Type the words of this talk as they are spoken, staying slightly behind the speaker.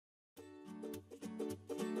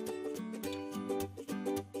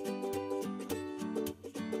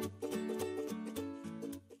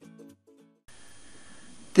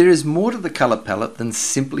There is more to the colour palette than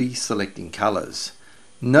simply selecting colours.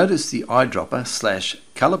 Notice the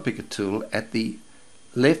eyedropper/colour picker tool at the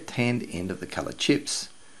left hand end of the colour chips.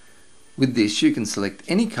 With this you can select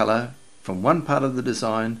any colour from one part of the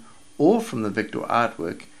design or from the vector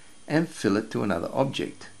artwork and fill it to another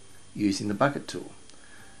object using the bucket tool.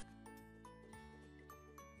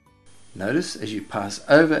 Notice as you pass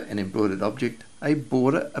over an embroidered object, a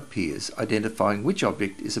border appears identifying which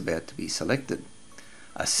object is about to be selected.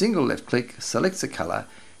 A single left click selects a colour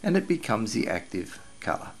and it becomes the active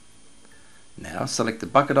colour. Now select the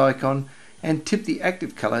bucket icon and tip the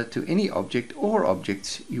active colour to any object or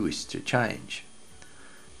objects you wish to change.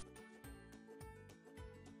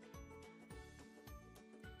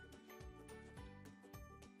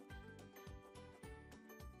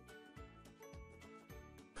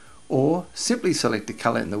 Or simply select a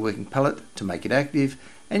colour in the working palette to make it active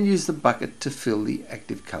and use the bucket to fill the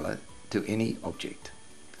active colour to any object.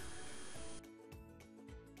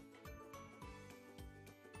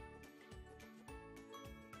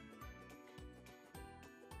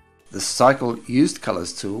 The Cycle Used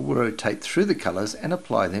Colours tool will rotate through the colours and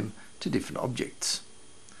apply them to different objects.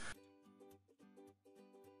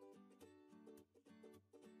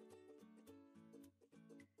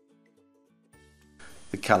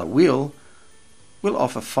 The colour wheel will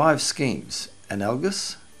offer 5 schemes: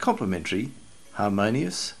 analogous, complementary,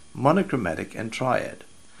 harmonious, monochromatic and triad.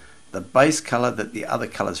 The base colour that the other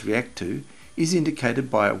colours react to is indicated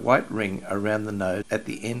by a white ring around the node at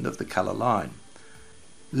the end of the colour line.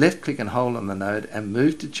 Left click and hold on the node and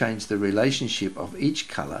move to change the relationship of each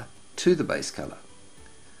colour to the base colour.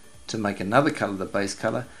 To make another colour the base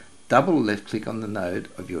colour, double left click on the node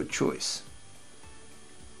of your choice.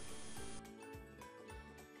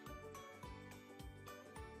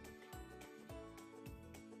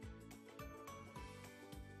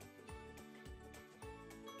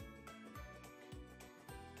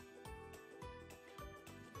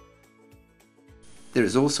 There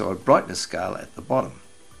is also a brightness scale at the bottom.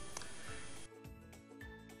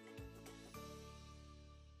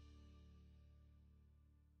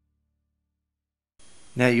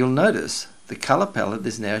 Now you'll notice the colour palette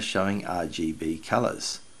is now showing RGB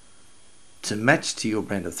colours. To match to your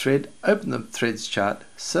brand of thread, open the threads chart,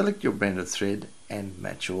 select your brand of thread and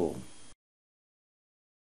match all.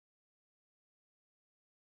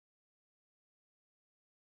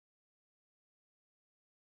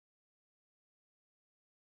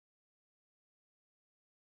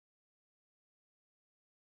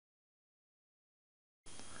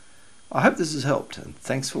 I hope this has helped and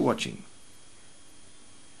thanks for watching.